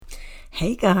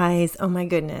Hey guys, oh my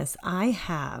goodness, I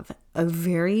have a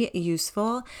very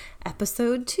useful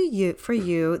episode for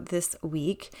you this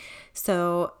week.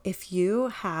 So, if you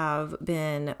have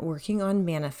been working on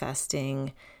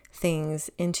manifesting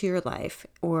things into your life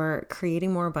or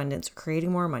creating more abundance, or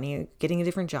creating more money, getting a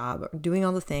different job, or doing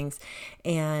all the things,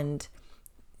 and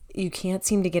you can't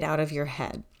seem to get out of your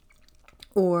head,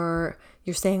 or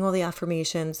you're saying all the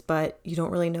affirmations, but you don't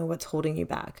really know what's holding you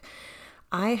back.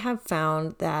 I have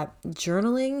found that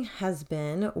journaling has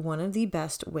been one of the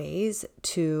best ways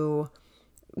to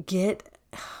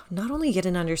not only get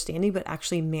an understanding, but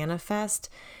actually manifest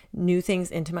new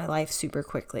things into my life super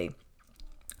quickly.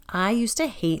 I used to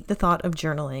hate the thought of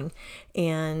journaling,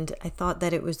 and I thought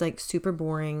that it was like super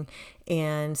boring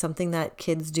and something that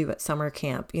kids do at summer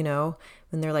camp, when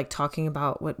they're like talking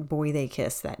about what boy they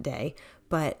kissed that day.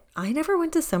 But I never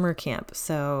went to summer camp.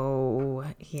 So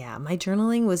yeah, my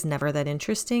journaling was never that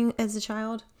interesting as a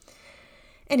child.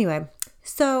 Anyway,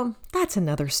 so that's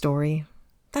another story.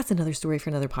 That's another story for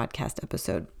another podcast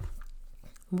episode.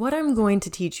 What I'm going to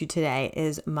teach you today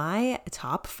is my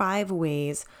top 5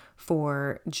 ways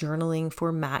for journaling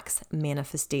for max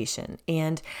manifestation.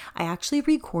 And I actually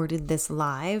recorded this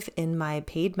live in my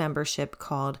paid membership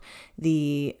called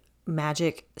the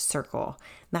Magic Circle.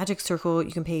 Magic Circle,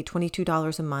 you can pay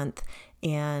 $22 a month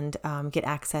and get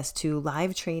access to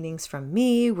live trainings from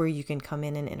me where you can come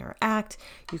in and interact.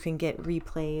 You can get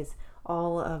replays,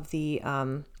 all of the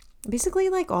basically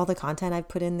like all the content I've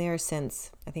put in there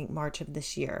since I think March of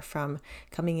this year, from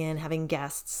coming in, having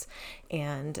guests,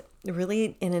 and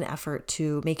really in an effort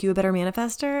to make you a better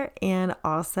manifester and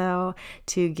also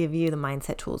to give you the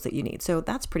mindset tools that you need. So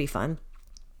that's pretty fun.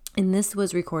 And this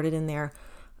was recorded in there.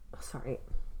 Sorry.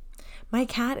 My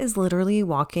cat is literally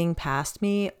walking past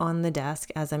me on the desk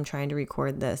as I'm trying to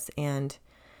record this, and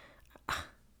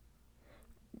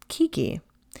Kiki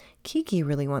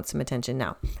really wants some attention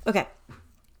now. Okay.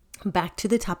 Back to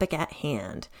the topic at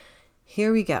hand.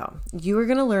 Here we go. You are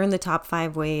going to learn the top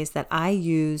 5 ways that I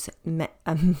use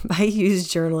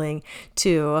journaling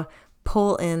to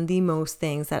pull in the most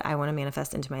things that I want to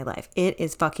manifest into my life. It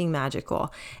is fucking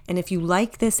magical. And if you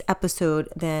like this episode,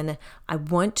 then I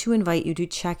want to invite you to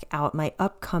check out my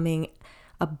upcoming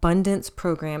abundance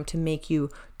program to make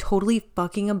you totally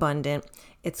fucking abundant.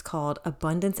 It's called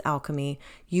Abundance Alchemy.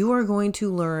 You are going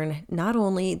to learn not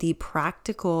only the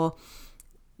practical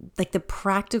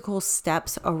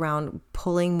steps around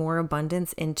pulling more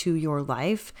abundance into your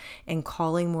life and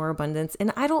calling more abundance.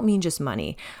 And I don't mean just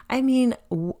money. I mean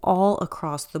all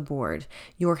across the board.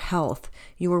 Your health,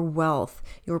 your wealth,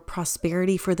 your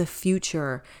prosperity for the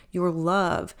future, your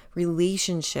love,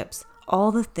 relationships,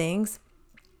 all the things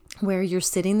where you're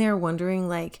sitting there wondering,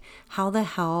 like, how the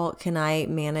hell can I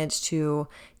manage to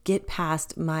get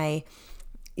past my,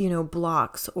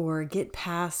 blocks, or get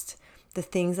past the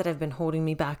things that have been holding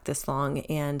me back this long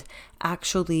and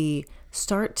actually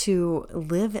start to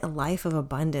live a life of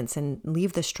abundance and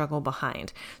leave the struggle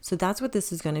behind. So that's what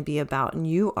this is going to be about. And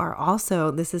you are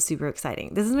also, this is super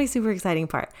exciting. This is my super exciting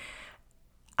part.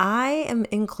 I am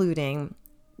including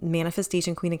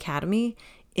Manifestation Queen Academy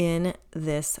in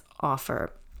this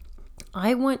offer.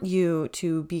 I want you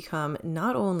to become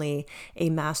not only a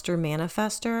master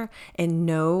manifester and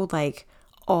know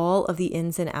all of the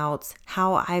ins and outs,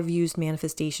 how I've used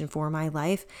manifestation for my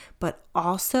life, but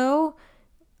also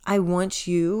I want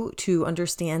you to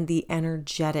understand the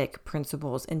energetic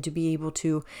principles and to be able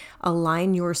to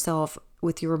align yourself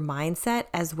with your mindset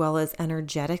as well as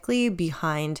energetically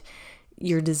behind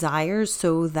your desires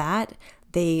so that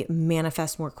they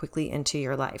manifest more quickly into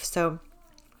your life. So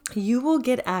you will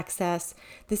get access.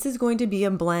 This is going to be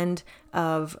a blend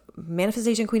of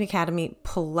Manifestation Queen Academy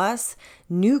plus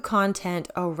new content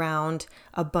around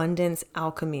Abundance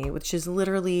Alchemy, which is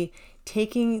literally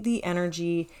taking the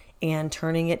energy and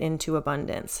turning it into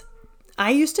abundance. I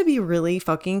used to be really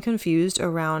fucking confused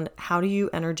around how do you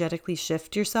energetically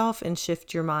shift yourself and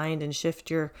shift your mind and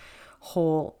shift your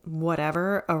whole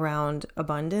whatever around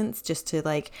abundance just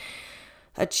to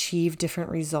achieve different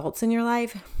results in your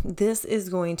life. This is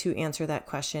going to answer that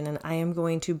question, and I am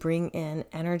going to bring in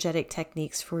energetic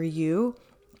techniques for you.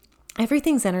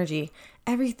 Everything's energy.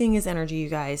 Everything is energy, you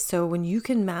guys. So when you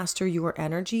can master your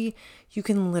energy, you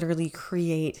can literally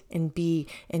create and be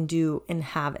and do and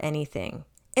have anything.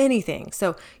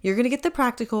 So you're going to get the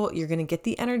practical, you're going to get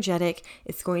the energetic.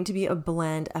 It's going to be a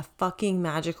blend, a fucking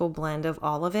magical blend of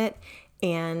all of it.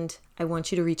 And I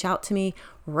want you to reach out to me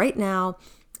right now.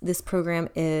 This program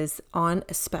is on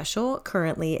a special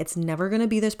currently. It's never going to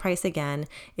be this price again.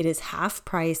 It is half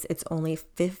price. It's only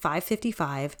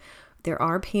 $555 There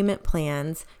are payment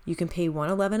plans. You can pay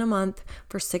 $111 a month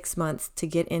for 6 months to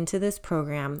get into this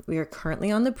program. We are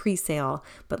currently on the pre-sale,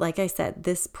 but like I said,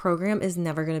 this program is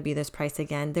never going to be this price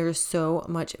again. There's so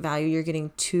much value. You're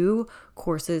getting 2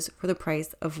 courses for the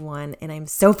price of 1, and I'm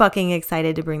so fucking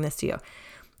excited to bring this to you.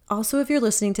 Also, if you're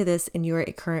listening to this and you're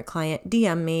a current client,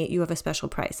 DM me, you have a special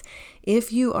price.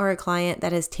 If you are a client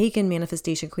that has taken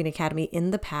Manifestation Queen Academy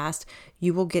in the past,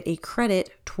 you will get a credit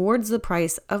towards the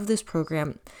price of this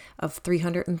program of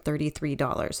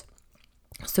 $333.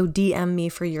 So DM me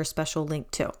for your special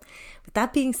link too. With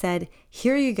that being said,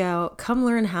 here you go. Come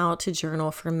learn how to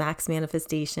journal for max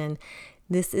manifestation.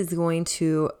 This is going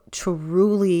to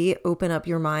truly open up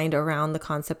your mind around the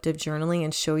concept of journaling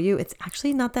and show you it's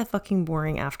actually not that fucking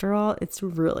boring after all. It's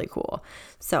really cool.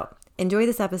 So enjoy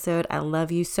this episode. I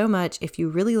love you so much. If you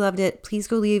really loved it, please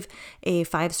go leave a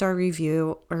 5-star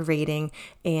review or rating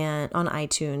and on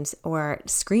iTunes, or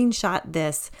screenshot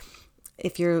this.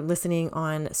 If you're listening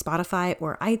on Spotify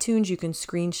or iTunes, you can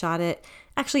screenshot it.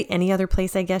 Actually, any other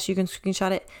place, I guess you can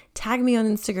screenshot it. Tag me on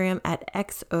Instagram at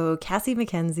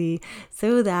 @XOCassieMcKenzie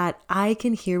so that I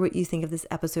can hear what you think of this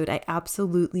episode. I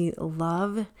absolutely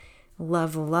love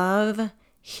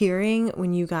hearing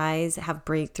when you guys have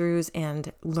breakthroughs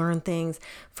and learn things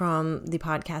from the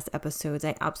podcast episodes.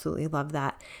 I absolutely love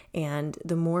that. And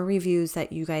the more reviews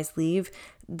that you guys leave,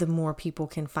 the more people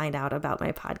can find out about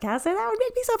my podcast. And that would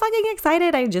make me so fucking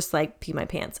excited. I just pee my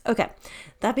pants. Okay.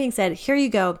 That being said, here you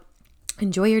go.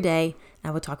 Enjoy your day.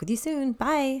 I will talk with you soon.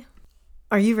 Bye.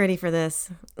 Are you ready for this?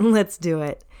 Let's do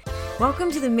it.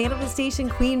 Welcome to the Manifestation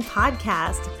Queen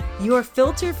podcast, your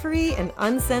filter-free and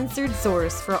uncensored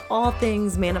source for all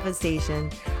things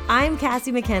manifestation. I'm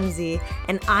Cassie McKenzie,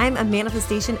 and I'm a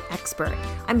manifestation expert.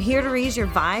 I'm here to raise your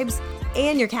vibes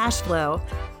and your cash flow.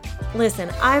 Listen,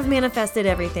 I've manifested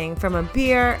everything from a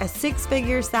beer, a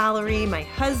 6-figure salary, my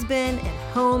husband,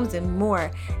 and homes, and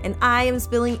more. And I am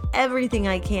spilling everything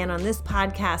I can on this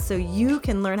podcast so you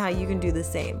can learn how you can do the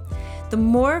same. The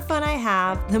more fun I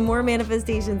have, the more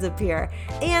manifestations appear,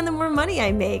 and the more money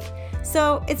I make.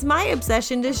 So it's my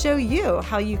obsession to show you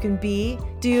how you can be,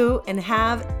 do, and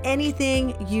have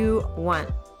anything you want.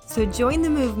 So join the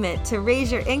movement to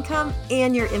raise your income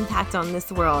and your impact on this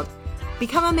world.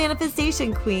 Become a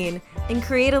manifestation queen and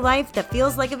create a life that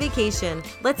feels like a vacation.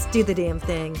 Let's do the damn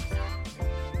thing.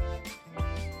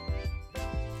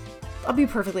 I'll be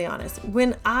perfectly honest.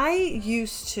 When I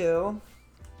used to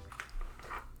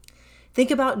think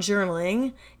about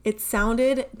journaling, it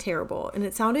sounded terrible and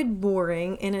it sounded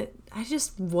boring, and I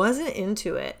just wasn't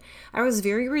into it. I was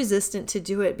very resistant to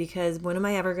do it because when am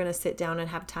I ever going to sit down and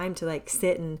have time to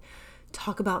sit and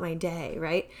talk about my day,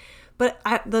 right? But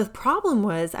the problem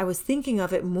was I was thinking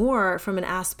of it more from an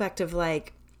aspect of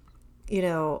talking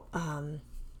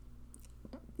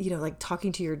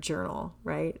to your journal,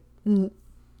 right?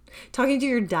 Talking to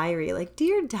your diary,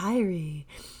 dear diary,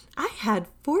 I had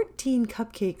 14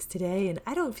 cupcakes today and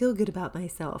I don't feel good about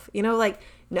myself. No,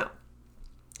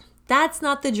 that's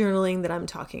not the journaling that I'm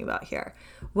talking about here.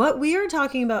 What we are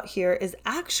talking about here is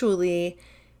actually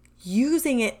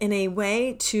using it in a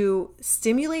way to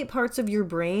stimulate parts of your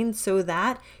brain so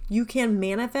that you can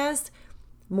manifest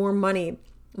more money,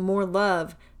 more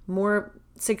love, more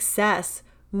success,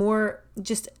 more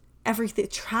just everything,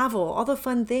 travel, all the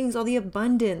fun things, all the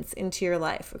abundance into your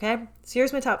life. Okay. So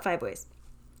here's my top 5 ways.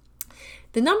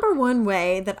 The number 1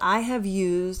 way that I have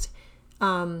used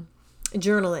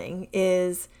journaling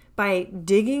is by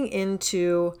digging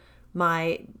into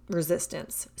my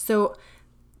resistance. So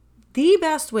the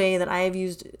best way that I have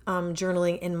used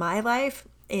journaling in my life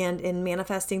and in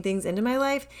manifesting things into my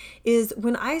life is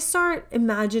when I start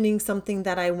imagining something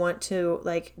that I want to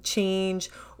change,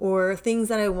 or things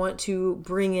that I want to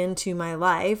bring into my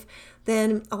life,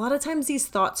 then a lot of times these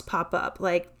thoughts pop up,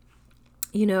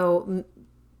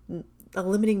 a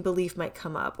limiting belief might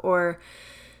come up, or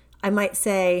I might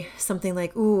say something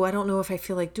like, ooh, I don't know if I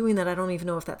feel like doing that. I don't even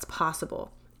know if that's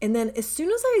possible. And then as soon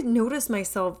as I notice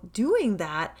myself doing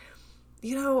that,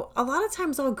 a lot of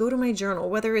times I'll go to my journal,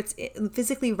 whether it's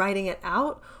physically writing it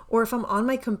out, or if I'm on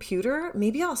my computer,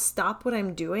 maybe I'll stop what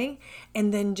I'm doing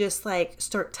and then just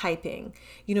start typing,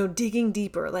 digging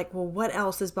deeper, well, what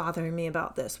else is bothering me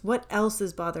about this? What else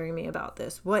is bothering me about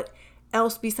this? What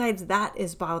else besides that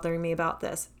is bothering me about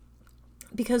this?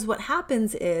 Because what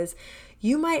happens is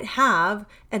you might have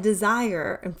a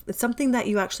desire and something that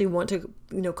you actually want to,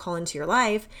 call into your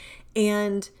life,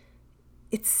 and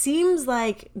it seems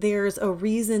like there's a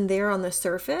reason there on the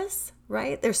surface,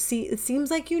 right? It seems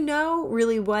like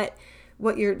really what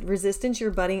what your resistance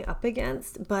you're butting up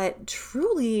against, but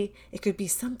truly it could be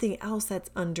something else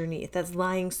that's underneath, that's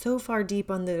lying so far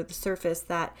deep under the surface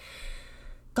that,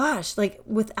 gosh, like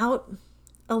without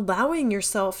allowing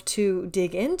yourself to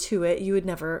dig into it, you would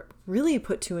never really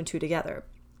put two and two together.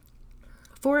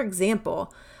 For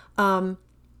example,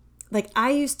 like I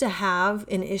used to have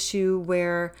an issue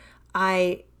where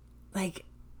I like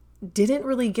didn't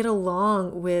really get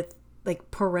along with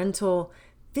like parental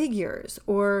figures,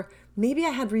 or maybe I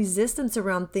had resistance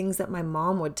around things that my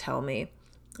mom would tell me,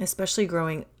 especially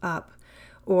growing up,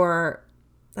 or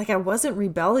like I wasn't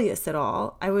rebellious at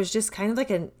all. I was just kind of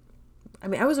like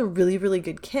I was a really, really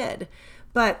good kid,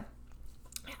 but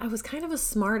I was kind of a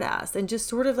smart ass and just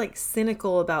sort of like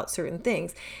cynical about certain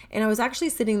things. And I was actually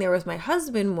sitting there with my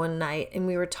husband one night and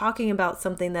we were talking about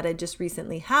something that had just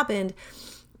recently happened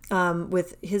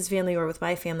with his family or with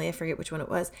my family. I forget which one it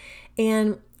was.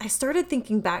 And I started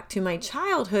thinking back to my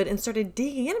childhood and started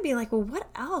digging in and being like, well, what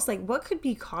else? Like, what could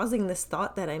be causing this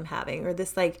thought that I'm having, or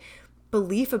this like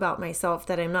belief about myself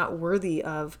that I'm not worthy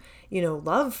of,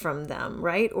 love from them,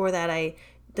 right? Or that I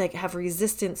like have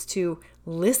resistance to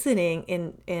listening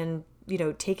and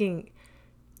taking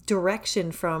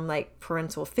direction from like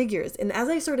parental figures. And as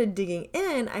I started digging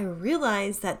in, I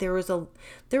realized that there was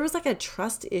like a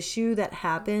trust issue that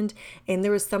happened, and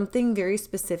there was something very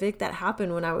specific that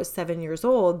happened when I was 7 years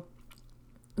old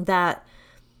that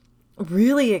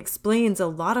really explains a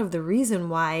lot of the reason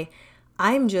why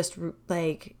I've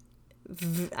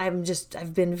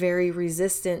been very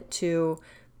resistant to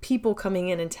people coming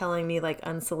in and telling me like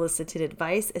unsolicited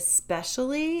advice,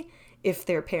 especially if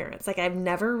they're parents. Like I've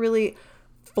never really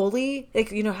fully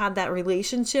had that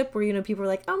relationship where people are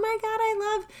like, oh my God,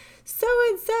 I love so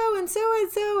and so and so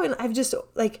and so, and I've just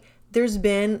like, there's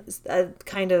been a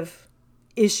kind of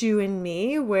issue in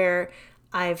me where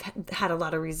I've had a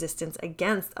lot of resistance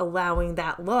against allowing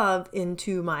that love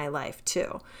into my life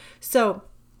too. So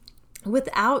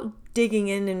without digging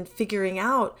in and figuring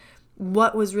out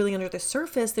what was really under the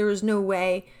surface, there was no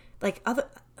way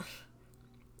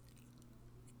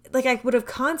I would have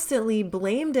constantly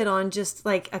blamed it on just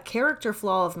like a character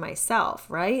flaw of myself,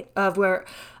 right? Of where,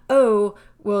 oh,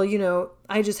 well,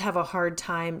 I just have a hard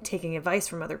time taking advice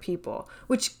from other people,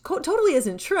 which totally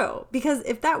isn't true. Because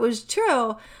if that was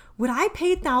true, would I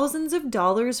pay thousands of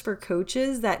dollars for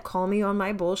coaches that call me on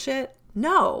my bullshit?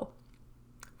 No,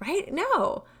 right?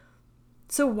 No.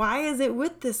 So why is it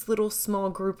with this little small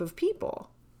group of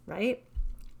people, right?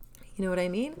 You know what I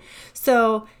mean?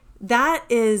 So that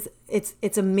is,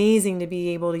 it's amazing to be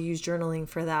able to use journaling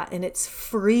for that. And it's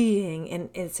freeing and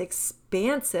it's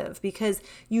expansive because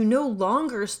you no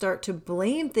longer start to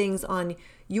blame things on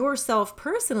yourself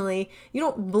personally. You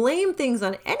don't blame things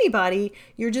on anybody.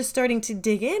 You're just starting to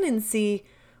dig in and see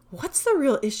what's the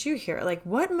real issue here? Like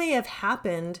what may have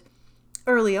happened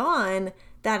early on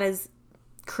that has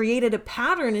created a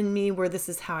pattern in me where this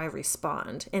is how I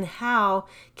respond, and how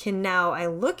can now I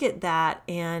look at that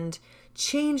and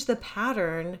change the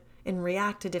pattern and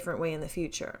react a different way in the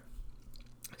future.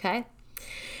 Okay.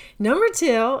 Number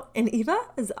 2, and Eva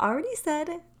has already said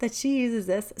that she uses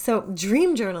this. So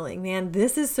dream journaling, man,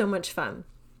 this is so much fun.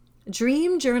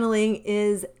 Dream journaling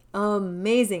is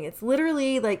amazing. It's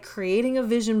literally like creating a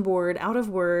vision board out of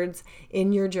words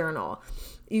in your journal.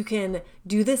 You can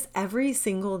do this every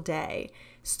single day.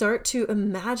 Start to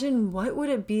imagine what would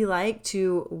it be like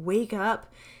to wake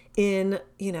up in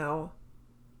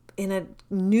a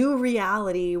new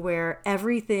reality where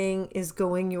everything is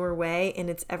going your way and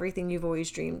it's everything you've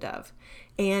always dreamed of.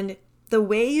 And the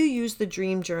way you use the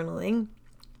dream journaling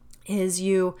is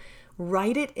you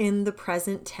write it in the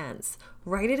present tense.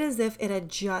 Write it as if it had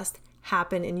just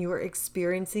happened and you are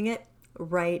experiencing it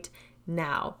right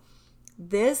now.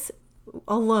 This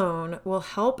alone will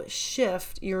help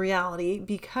shift your reality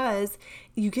because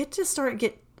you get to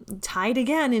get tied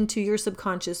again into your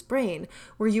subconscious brain,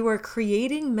 where you are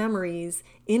creating memories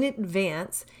in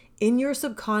advance in your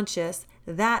subconscious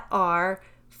that are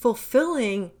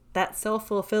fulfilling that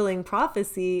self-fulfilling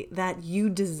prophecy that you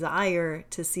desire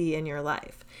to see in your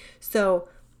life. So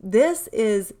this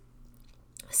is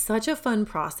such a fun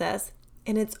process,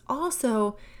 and it's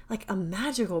also like a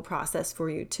magical process for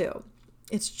you too.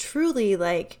 It's truly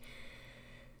like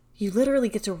you literally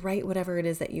get to write whatever it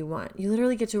is that you want. You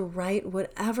literally get to write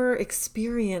whatever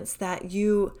experience that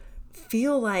you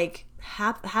feel like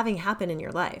having happen in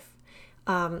your life.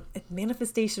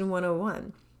 Manifestation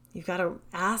 101. You've got to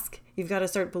ask, you've got to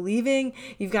start believing,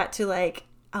 you've got to like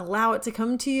allow it to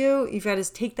come to you. You've got to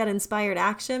take that inspired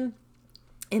action.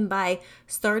 And by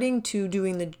starting to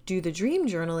do the dream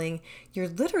journaling, you're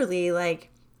literally like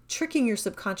tricking your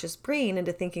subconscious brain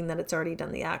into thinking that it's already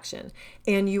done the action.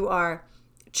 And you are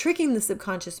tricking the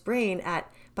subconscious brain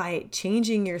by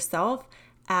changing yourself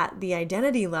at the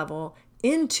identity level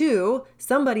into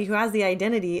somebody who has the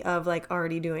identity of like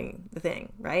already doing the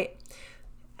thing, right?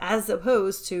 As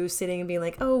opposed to sitting and being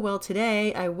like, oh, well,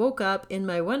 today I woke up in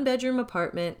my 1-bedroom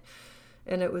apartment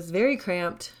and it was very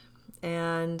cramped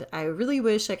and I really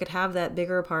wish I could have that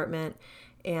bigger apartment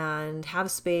and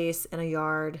have space and a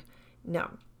yard.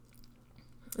 No.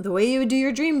 The way you would do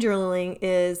your dream journaling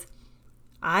is,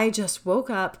 I just woke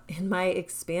up in my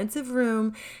expansive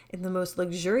room in the most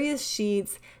luxurious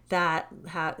sheets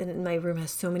and my room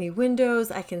has so many windows.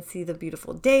 I can see the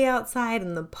beautiful day outside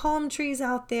and the palm trees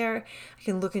out there. I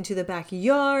can look into the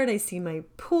backyard. I see my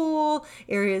pool,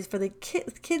 areas for the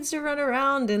kids to run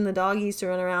around and the doggies to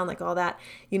run around, like all that,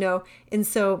 And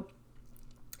so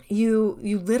you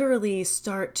literally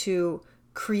start to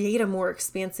create a more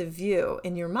expansive view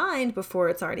in your mind before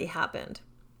it's already happened.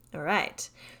 All right.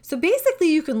 So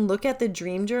basically you can look at the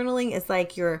dream journaling as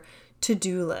like your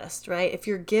to-do list, right? If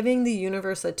you're giving the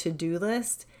universe a to-do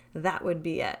list, that would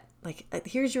be it. Like,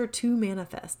 here's your to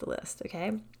manifest list.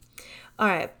 Okay. All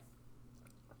right.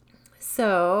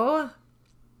 So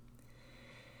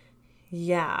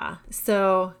yeah.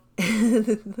 So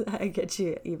I get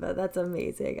you, Eva. That's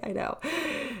amazing. I know.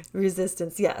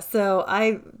 Resistance. Yeah. So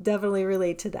I definitely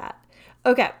relate to that.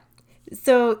 Okay.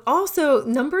 So also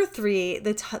number 3,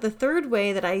 the third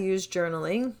way that I use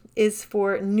journaling is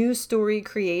for new story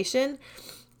creation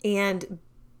and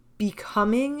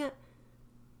becoming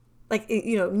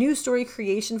new story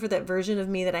creation for that version of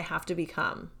me that I have to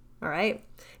become. All right.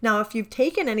 Now, if you've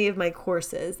taken any of my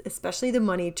courses, especially the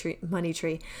Money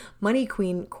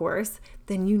Queen course,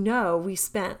 then we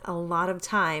spent a lot of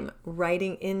time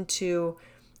writing into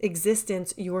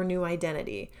existence your new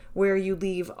identity, where you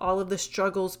leave all of the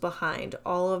struggles behind,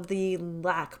 all of the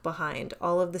lack behind,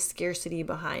 all of the scarcity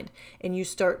behind, and you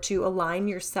start to align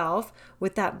yourself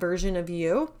with that version of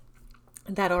you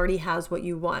that already has what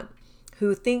you want,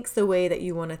 who thinks the way that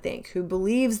you want to think, who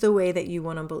believes the way that you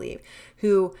want to believe,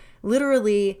 who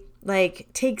literally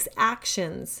takes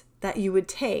actions that you would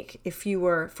take if you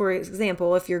were, for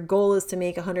example, if your goal is to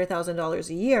make $100,000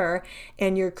 a year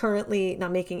and you're currently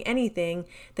not making anything,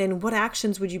 then what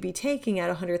actions would you be taking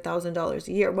at $100,000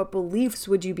 a year? What beliefs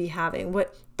would you be having?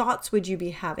 What thoughts would you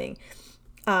be having?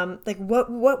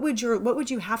 What would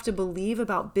you have to believe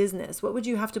about business? What would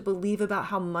you have to believe about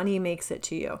how money makes it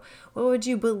to you? What would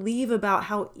you believe about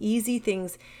how easy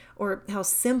things or how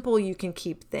simple you can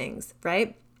keep things,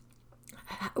 right?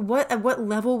 At what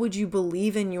level would you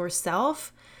believe in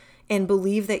yourself and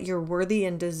believe that you're worthy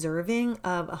and deserving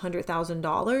of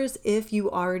 $100,000 if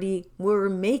you already were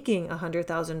making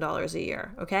 $100,000 a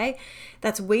year? Okay.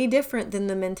 That's way different than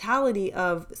the mentality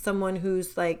of someone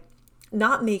who's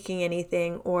not making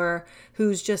anything, or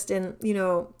who's just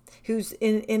who's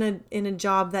in a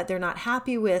job that they're not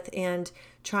happy with and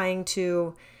trying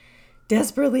to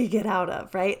desperately get out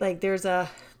of, right? There's a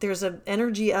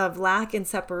energy of lack and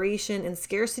separation and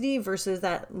scarcity versus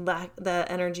the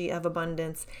energy of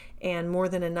abundance and more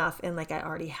than enough and I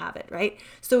already have it, right?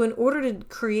 So in order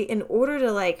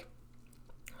to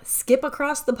skip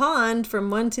across the pond from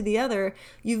one to the other,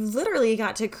 you've literally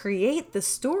got to create the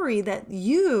story that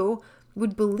you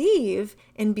would believe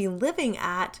and be living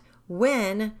at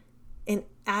when and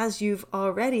as you've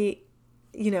already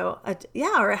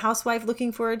or a housewife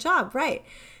looking for a job, right?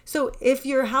 So if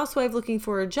you're a housewife looking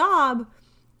for a job,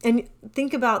 and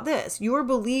think about this, your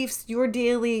beliefs, your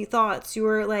daily thoughts,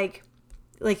 your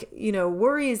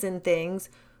worries and things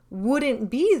wouldn't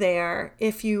be there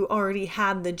if you already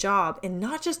had the job, and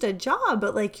not just a job,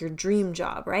 but your dream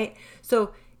job, right?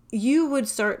 So you would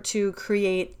start to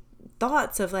create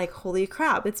thoughts of holy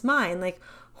crap, it's mine.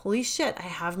 Holy shit, I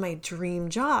have my dream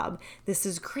job. This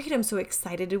is great. I'm so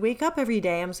excited to wake up every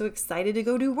day. I'm so excited to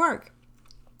go do work.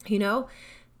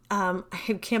 I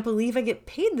can't believe I get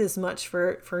paid this much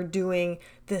for doing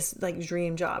this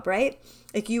dream job, right?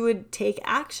 You would take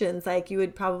actions, you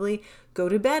would probably go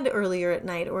to bed earlier at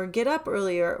night or get up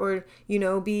earlier, or,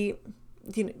 be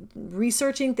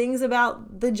researching things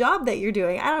about the job that you're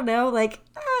doing. I don't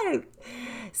know,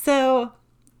 so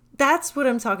that's what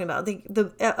I'm talking about.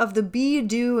 Of the be,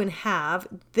 do, and have,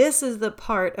 this is the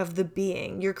part of the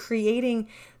being. You're creating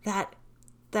that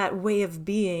way of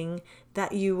being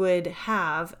that you would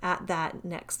have at that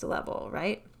next level,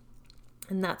 right?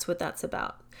 And that's what that's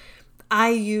about. I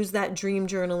use that dream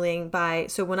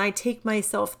journaling so when I take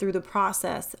myself through the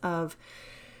process of,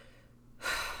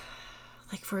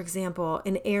 for example,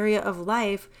 an area of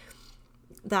life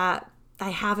that I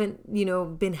haven't,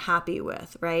 been happy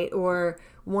with, right? Or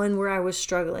one where I was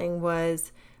struggling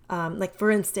was, like,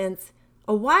 for instance,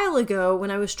 a while ago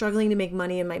when I was struggling to make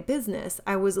money in my business,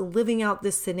 I was living out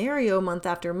this scenario month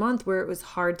after month where it was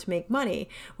hard to make money,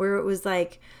 where it was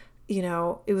like,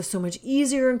 it was so much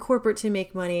easier in corporate to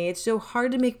make money. It's so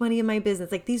hard to make money in my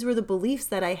business. Like, these were the beliefs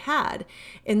that I had.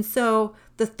 And so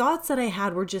the thoughts that I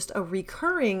had were just a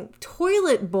recurring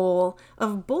toilet bowl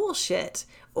of bullshit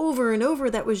over and over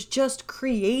that was just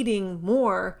creating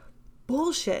more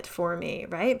bullshit for me,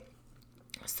 right?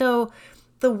 So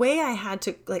the way I had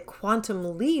to like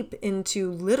quantum leap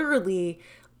into literally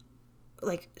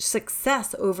like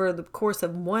success over the course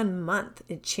of 1 month,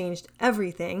 it changed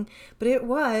everything. But it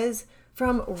was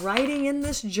from writing in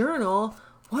this journal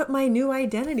what my new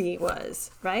identity was,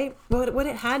 right? What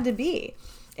it had to be.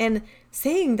 And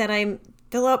saying that I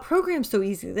fill out programs so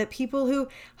easy, that people who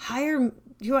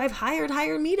I've hired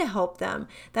hire me to help them,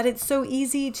 that it's so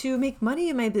easy to make money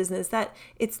in my business, that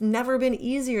it's never been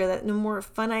easier, that the more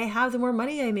fun I have, the more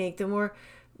money I make, the more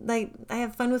like I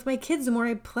have fun with my kids, the more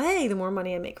I play, the more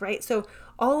money I make, right? So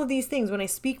all of these things, when I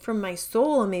speak from my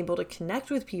soul, I'm able to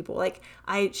connect with people. Like,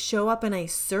 I show up and I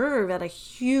serve at a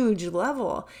huge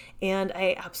level, and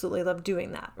I absolutely love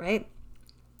doing that, right?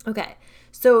 Okay,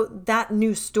 so that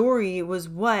new story was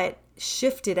what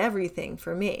shifted everything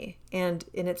for me. And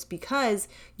it's because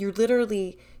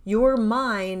your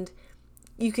mind,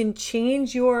 you can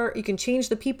change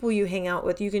the people you hang out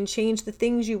with. You can change the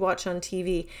things you watch on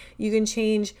TV. You can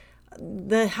change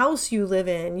the house you live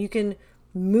in. You can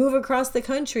move across the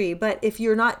country. But if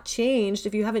you haven't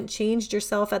changed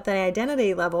yourself at the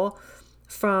identity level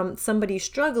from somebody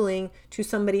struggling to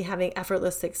somebody having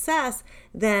effortless success,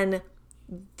 then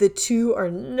the two are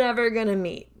never going to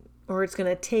meet. Or it's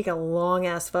going to take a long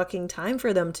ass fucking time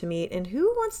for them to meet. And who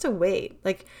wants to wait?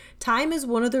 Like, time is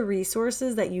one of the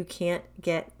resources that you can't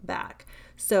get back.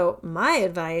 So my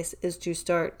advice is to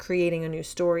start creating a new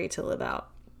story to live out.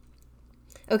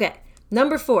 Okay,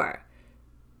 number 4.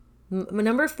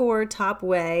 Number 4 top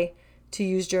way to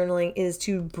use journaling is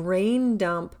to brain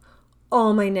dump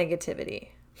all my negativity.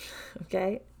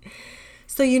 Okay?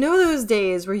 So those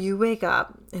days where you wake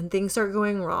up and things start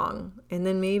going wrong, and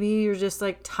then maybe you're just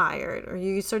like tired, or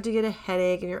you start to get a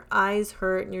headache and your eyes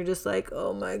hurt and you're just like,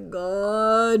 oh my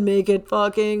God, make it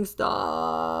fucking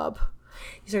stop.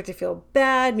 You start to feel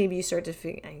bad. Maybe you start to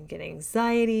get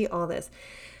anxiety, all this.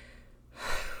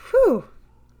 Whew.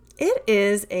 It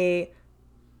is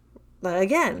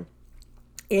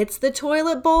it's the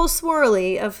toilet bowl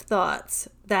swirly of thoughts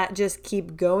that just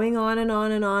keep going on and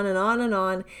on and on and on and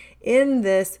on in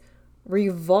this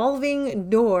revolving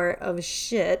door of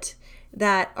shit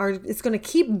it's going to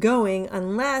keep going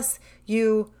unless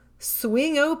you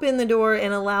swing open the door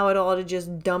and allow it all to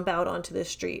just dump out onto the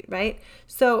street, right?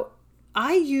 So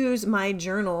I use my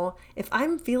journal. If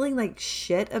I'm feeling like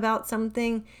shit about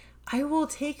something, I will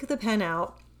take the pen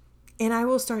out and I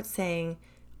will start saying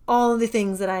all of the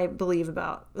things that I believe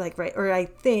about, like, right, or I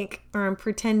think, or I'm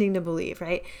pretending to believe,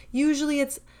 right? Usually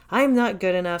it's, I'm not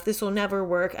good enough. This will never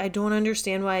work. I don't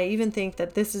understand why I even think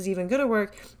that this is even going to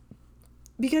work,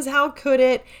 because how could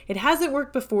it? It hasn't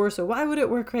worked before, so why would it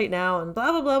work right now? And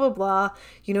blah, blah, blah, blah, blah.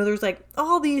 There's like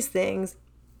all these things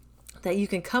that you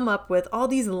can come up with, all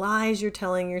these lies you're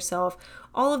telling yourself,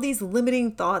 all of these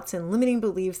limiting thoughts and limiting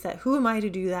beliefs that who am I to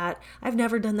do that? I've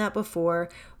never done that before.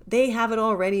 They have it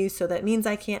already, so that means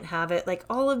I can't have it. Like,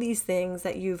 all of these things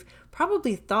that you've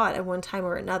probably thought at one time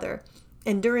or another.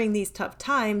 And during these tough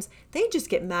times, they just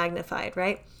get magnified,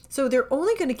 right? So they're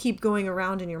only going to keep going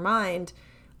around in your mind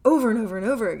over and over and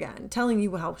over again, telling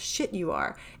you how shit you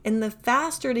are. And the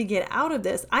faster to get out of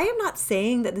this, I am not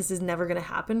saying that this is never going to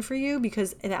happen for you,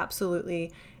 because it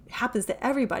absolutely happens to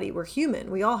everybody. We're human.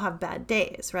 We all have bad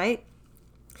days, right?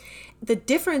 The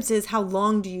difference is, how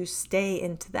long do you stay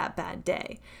into that bad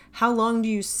day? How long do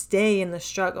you stay in the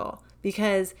struggle?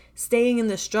 Because staying in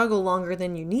the struggle longer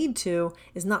than you need to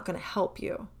is not going to help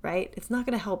you, right? It's not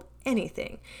going to help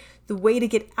anything. The way to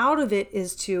get out of it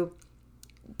is to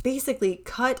basically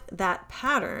cut that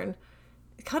pattern,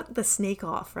 cut the snake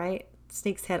off, right?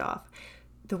 Snake's head off.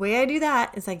 The way I do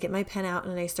that is I get my pen out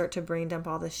and I start to brain dump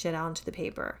all this shit out into the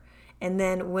paper. And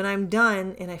then when I'm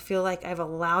done and I feel like I've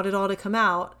allowed it all to come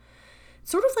out,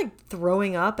 sort of like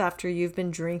throwing up after you've been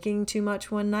drinking too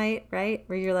much one night, right?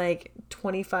 Where you're like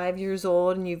 25 years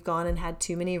old and you've gone and had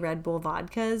too many Red Bull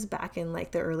vodkas back in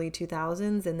like the early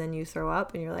 2000s, and then you throw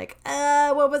up and you're like,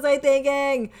 what was I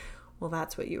thinking? Well,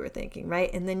 that's what you were thinking,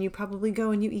 right? And then you probably go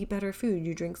and you eat better food.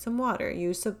 You drink some water.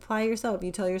 You supply yourself.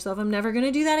 You tell yourself, I'm never going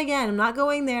to do that again. I'm not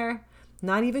going there.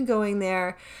 Not even going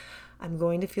there. I'm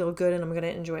going to feel good and I'm going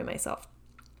to enjoy myself.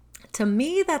 To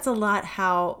me, that's a lot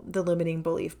how the limiting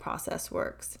belief process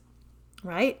works,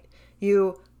 right?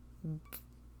 You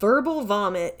verbal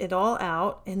vomit it all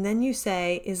out, and then you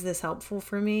say, is this helpful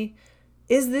for me?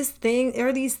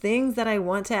 Are these things that I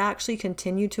want to actually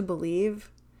continue to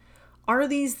believe? Are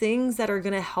these things that are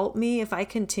going to help me if I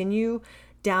continue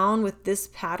down with this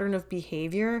pattern of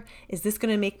behavior? Is this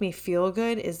going to make me feel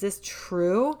good? Is this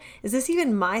true? Is this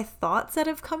even my thoughts that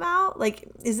have come out? Like,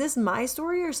 is this my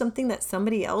story or something that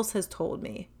somebody else has told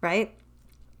me, right?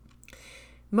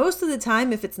 Most of the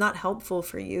time, if it's not helpful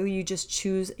for you, you just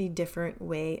choose a different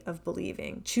way of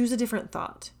believing. Choose a different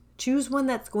thought. Choose one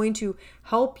that's going to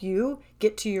help you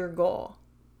get to your goal,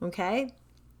 okay?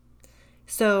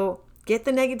 So get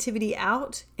the negativity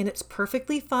out, and it's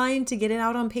perfectly fine to get it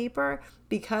out on paper,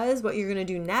 because what you're going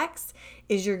to do next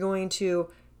is you're going to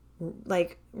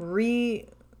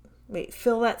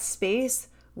fill that space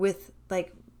with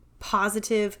like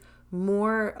positive,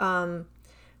 more,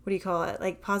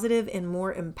 positive and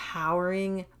more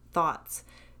empowering thoughts,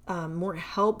 more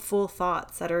helpful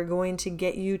thoughts that are going to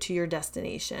get you to your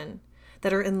destination,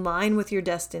 that are in line with your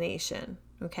destination,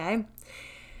 okay?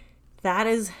 That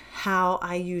is how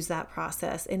I use that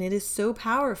process. And it is so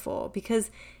powerful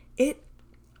because it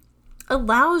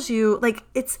allows you, like,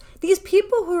 it's these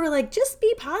people who are like, just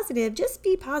be positive, just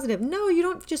be positive. No, you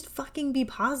don't just fucking be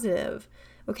positive.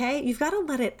 Okay. You've got to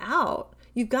let it out.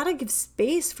 You've got to give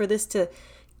space for this to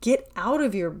get out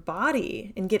of your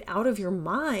body and get out of your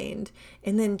mind,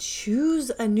 and then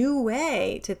choose a new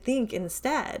way to think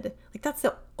instead. Like, that's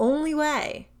the only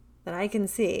way that I can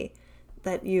see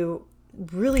that you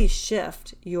really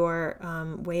shift your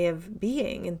way of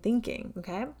being and thinking.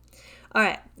 Okay. All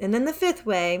right. And then the fifth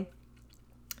way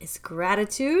is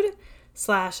gratitude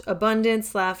 /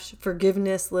 abundance /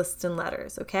 forgiveness lists and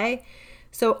letters. Okay.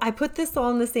 So I put this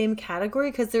all in the same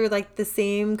category because they're like the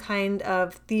same kind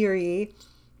of theory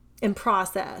and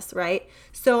process, right?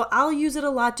 So I'll use it a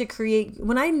lot to create,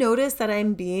 when I notice that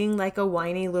I'm being like a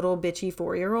whiny little bitchy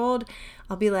 4-year-old,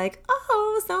 I'll be like,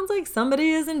 oh, sounds like somebody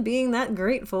isn't being that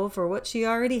grateful for what she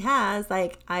already has.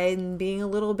 Like, I'm being a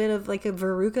little bit of like a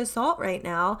Veruca Salt right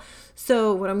now.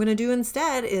 So what I'm going to do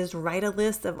instead is write a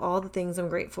list of all the things I'm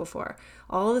grateful for.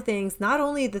 All the things, not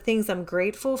only the things I'm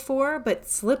grateful for, but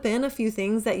slip in a few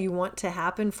things that you want to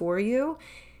happen for you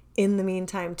in the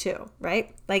meantime too,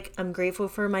 right? Like, I'm grateful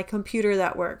for my computer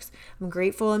that works. I'm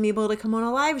grateful I'm able to come on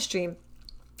a live stream.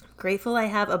 I'm grateful I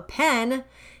have a pen,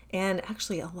 and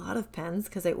actually a lot of pens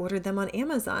because I ordered them on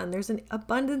Amazon. There's an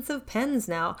abundance of pens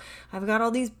now. I've got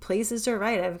all these places to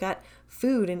write. I've got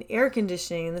food and air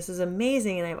conditioning, and this is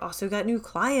amazing. And I've also got new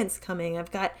clients coming.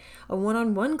 I've got a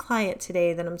one-on-one client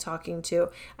today that I'm talking to.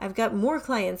 I've got more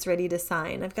clients ready to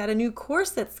sign. I've got a new course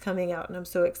that's coming out, and I'm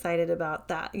so excited about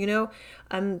that. You know,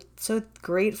 I'm so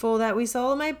grateful that we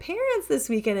saw my parents this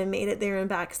weekend and made it there and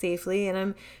back safely. And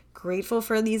I'm grateful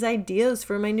for these ideas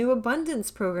for my new abundance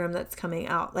program that's coming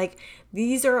out. Like,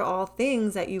 these are all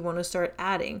things that you want to start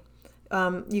adding.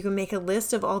 You can make a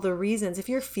list of all the reasons. If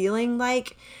you're feeling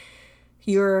like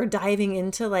you're diving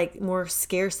into like more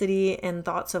scarcity and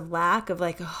thoughts of lack, of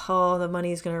like, oh, the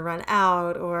money's going to run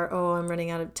out, or, oh, I'm running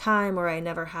out of time, or I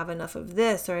never have enough of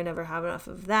this, or I never have enough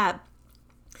of that,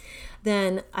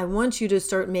 then I want you to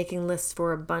start making lists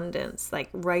for abundance. Like,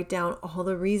 write down all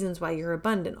the reasons why you're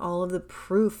abundant, all of the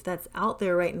proof that's out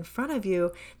there right in front of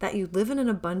you that you live in an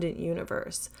abundant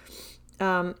universe.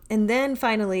 And then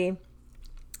finally,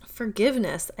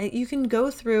 forgiveness. You can go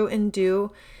through and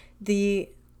do the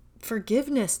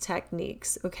forgiveness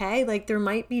techniques, okay? Like, there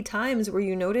might be times where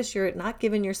you notice you're not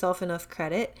giving yourself enough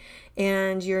credit,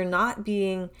 and you're not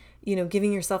being,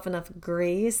 giving yourself enough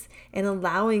grace and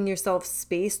allowing yourself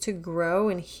space to grow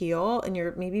and heal, and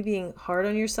you're maybe being hard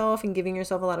on yourself and giving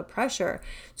yourself a lot of pressure.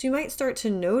 So you might start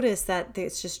to notice that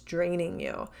it's just draining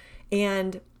you.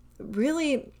 And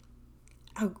really,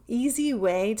 an easy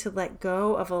way to let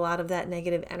go of a lot of that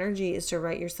negative energy is to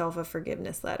write yourself a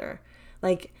forgiveness letter.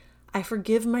 Like, I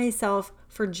forgive myself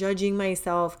for judging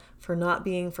myself for not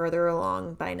being further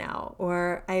along by now.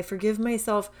 Or I forgive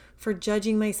myself for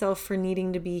judging myself for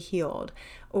needing to be healed.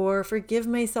 Or forgive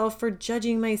myself for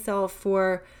judging myself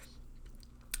for,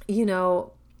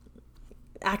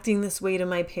 acting this way to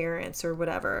my parents or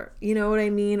whatever. You know what I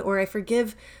mean? Or I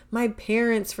forgive my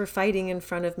parents for fighting in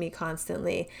front of me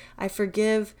constantly. I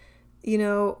forgive,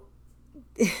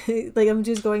 like, I'm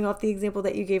just going off the example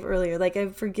that you gave earlier. Like, I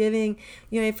forgive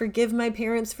my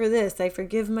parents for this. I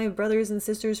forgive my brothers and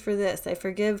sisters for this. I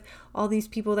forgive all these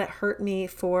people that hurt me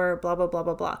for blah, blah, blah,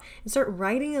 blah, blah. And start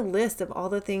writing a list of all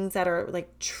the things that are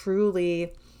like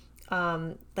truly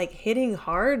like hitting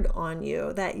hard on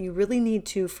you that you really need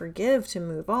to forgive to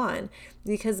move on.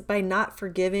 Because by not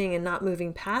forgiving and not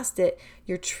moving past it,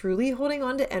 you're truly holding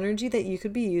on to energy that you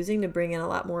could be using to bring in a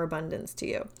lot more abundance to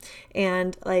you.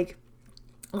 And like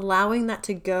allowing that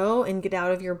to go and get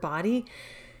out of your body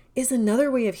is another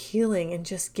way of healing and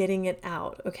just getting it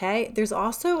out, okay? There's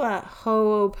also a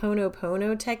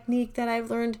Ho'oponopono technique that I've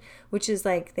learned, which is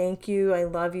like, thank you, I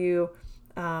love you.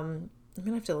 I'm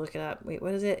gonna have to look it up. Wait,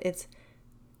 what is it? It's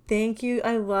thank you,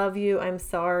 I love you, I'm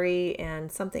sorry,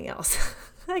 and something else.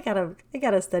 I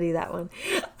gotta study that one.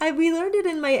 We learned it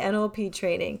in my NLP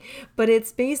training, but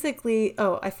it's basically,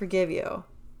 I forgive you.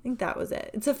 I think that was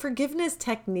it. It's a forgiveness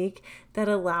technique that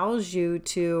allows you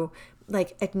to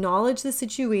like acknowledge the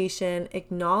situation,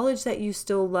 acknowledge that you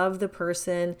still love the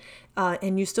person,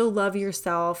 and you still love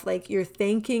yourself. Like you're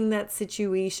thanking that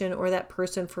situation or that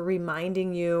person for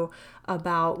reminding you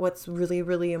about what's really,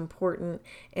 really important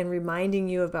and reminding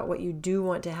you about what you do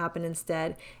want to happen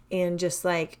instead, and just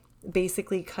like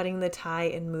basically cutting the tie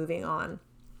and moving on.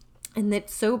 And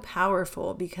that's so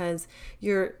powerful because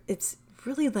it's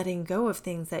really letting go of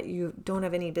things that you don't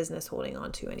have any business holding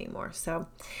on to anymore. So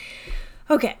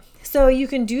okay, so you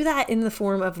can do that in the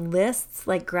form of lists,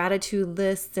 like gratitude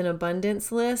lists and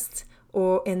abundance lists.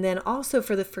 And then also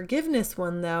for the forgiveness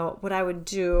one though, what I would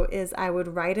do is I would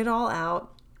write it all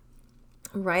out,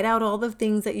 write out all the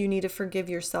things that you need to forgive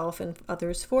yourself and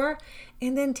others for,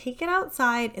 and then take it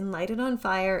outside and light it on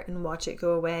fire and watch it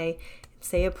go away.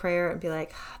 Say a prayer and be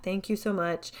like, thank you so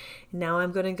much. Now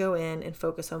I'm going to go in and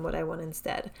focus on what I want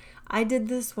instead. I did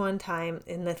this one time,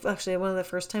 actually one of the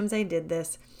first times I did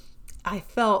this, I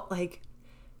felt like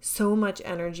so much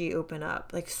energy open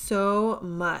up, like so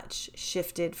much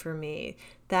shifted for me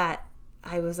that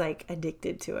I was like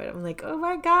addicted to it. I'm like, oh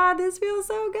my God, this feels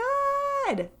so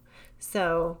good.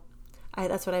 So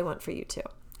that's what I want for you too.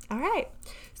 All right.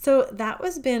 So that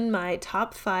was been my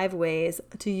top 5 ways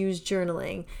to use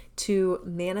journaling to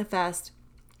manifest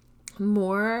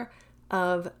more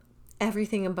of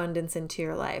everything abundance into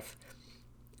your life.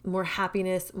 More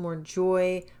happiness, more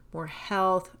joy, more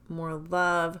health, more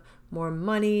love, more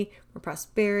money, more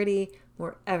prosperity,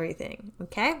 more everything.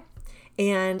 Okay?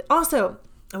 And also,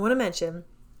 I want to mention,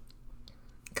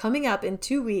 coming up in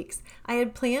 2 weeks, I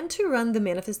had planned to run the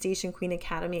Manifestation Queen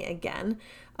Academy again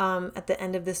at the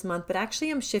end of this month, but actually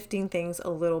I'm shifting things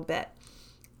a little bit.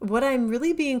 What I'm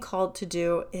really being called to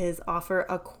do is offer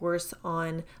a course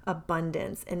on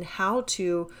abundance and how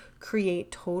to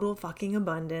create total fucking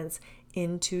abundance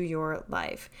into your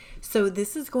life. So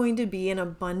this is going to be an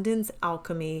abundance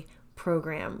alchemy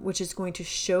program, which is going to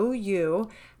show you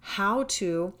how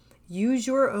to use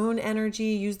your own energy,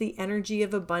 use the energy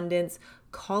of abundance,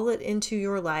 call it into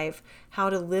your life,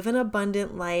 how to live an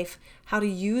abundant life, how to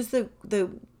use the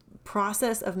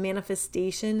process of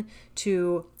manifestation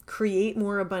to create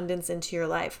more abundance into your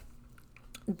life.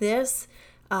 This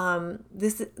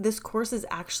course is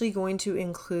actually going to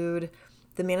include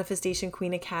the Manifestation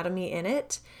Queen Academy in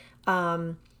it.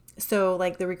 So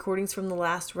like the recordings from the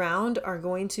last round are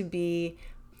going to be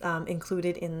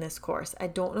included in this course. I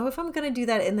don't know if I'm going to do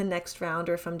that in the next round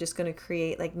or if I'm just going to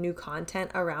create like new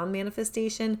content around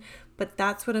manifestation, but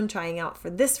that's what I'm trying out for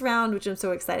this round, which I'm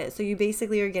so excited. So you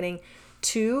basically are getting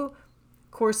 2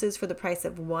 courses for the price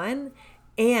of 1,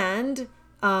 and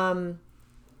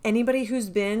anybody who's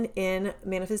been in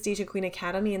Manifestation Queen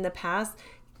Academy in the past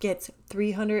gets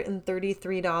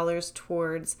 $333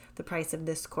 towards the price of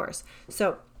this course.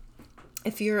 So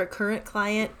if you're a current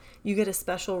client, you get a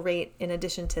special rate in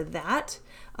addition to that.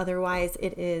 Otherwise,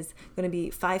 it is going to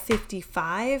be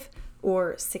 $555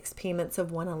 or 6 payments of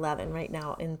 $111 right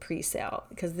now in pre-sale,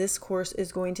 because this course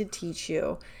is going to teach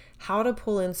you how to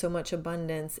pull in so much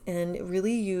abundance and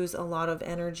really use a lot of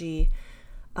energy,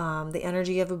 the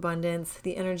energy of abundance,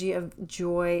 the energy of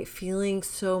joy, feeling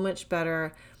so much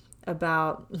better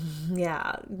about,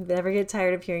 never get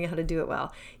tired of hearing how to do it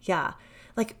well.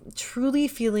 Like truly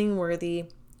feeling worthy,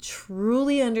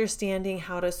 truly understanding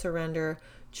how to surrender,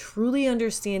 truly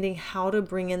understanding how to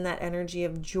bring in that energy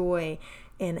of joy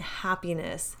and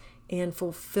happiness and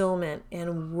fulfillment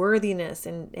and worthiness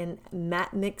and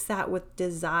mix that with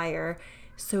desire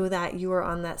so that you are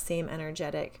on that same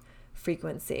energetic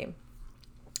frequency.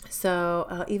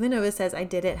 So even though it says I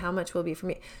did it, how much will it be for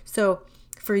me? So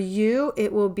for you,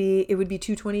 it would be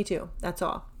 $222. That's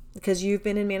all. Because you've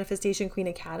been in Manifestation Queen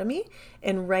Academy,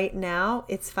 and right now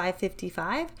it's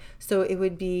 $555. So it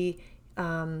would be it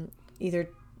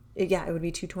would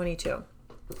be $222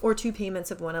 or 2 payments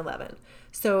of $111.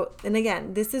 So, and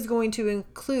again, this is going to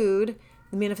include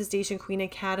the Manifestation Queen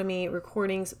Academy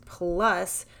recordings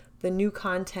plus the new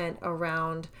content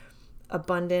around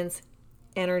abundance,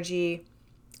 energy,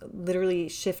 literally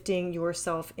shifting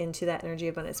yourself into that energy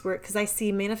abundance. Because I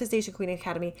see Manifestation Queen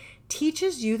Academy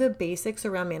teaches you the basics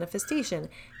around manifestation,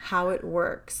 how it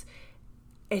works.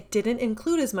 It didn't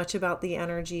include as much about the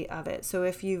energy of it. So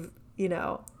if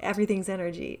everything's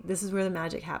energy, this is where the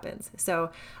magic happens.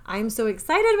 So I'm so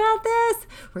excited about this.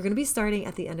 We're going to be starting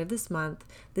at the end of this month.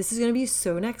 This is going to be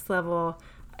so next level.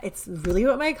 It's really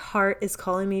what my heart is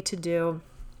calling me to do.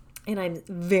 And I'm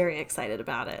very excited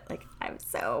about it. Like, I'm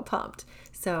so pumped.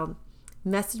 So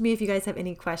message me if you guys have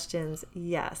any questions.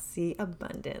 Yes, see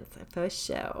abundance for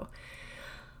sure.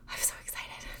 I'm so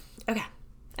excited. Okay.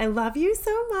 I love you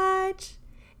so much.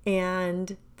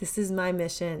 And this is my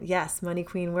mission. Yes, Money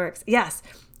Queen works. Yes.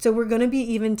 So we're going to be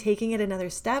even taking it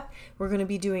another step. We're going to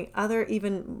be doing other,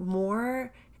 even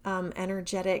more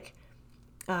energetic,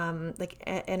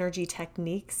 energy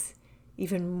techniques,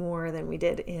 even more than we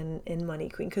did in Money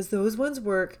Queen, because those ones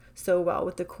work so well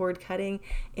with the cord cutting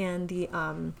and the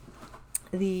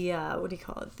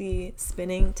the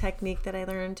spinning technique that I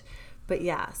learned. But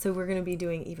yeah, so we're going to be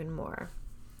doing even more.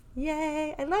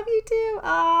 Yay, I love you too.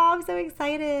 Oh, I'm so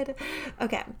excited.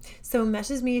 Okay, so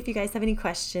message me if you guys have any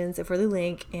questions for the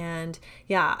link. And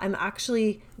yeah, I'm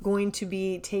actually going to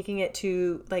be taking it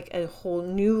to like a whole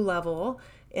new level.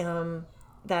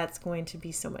 That's going to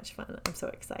be so much fun. I'm so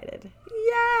excited.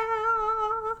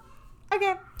 Yeah.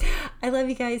 Okay, I love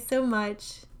you guys so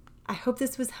much. I hope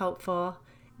this was helpful.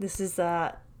 This is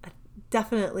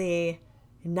definitely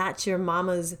not your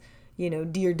mama's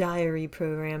Dear Diary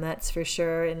program, that's for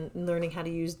sure, and learning how to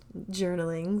use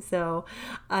journaling. So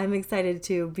I'm excited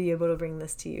to be able to bring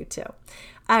this to you too.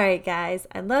 All right, guys,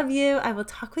 I love you. I will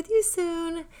talk with you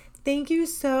soon. Thank you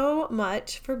so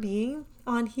much for being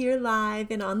on here live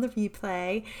and on the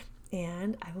replay,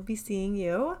 and I will be seeing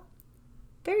you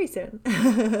very soon.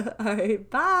 All right,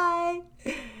 bye.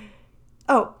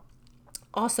 Oh,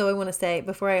 also I want to say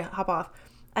before I hop off,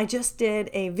 I just did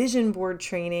a vision board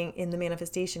training in the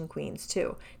Manifestation Queens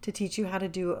too, to teach you how to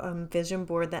do a vision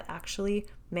board that actually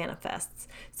manifests.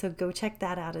 So go check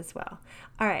that out as well.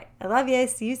 All right. I love you.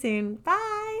 See you soon.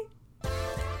 Bye.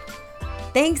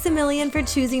 Thanks a million for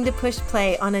choosing to push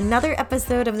play on another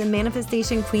episode of the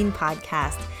Manifestation Queen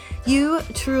podcast. You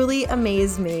truly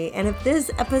amaze me. And if this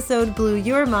episode blew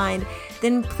your mind,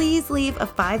 then please leave a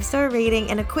 5-star rating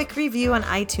and a quick review on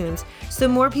iTunes so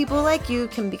more people like you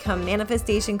can become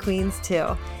Manifestation Queens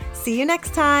too. See you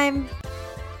next time.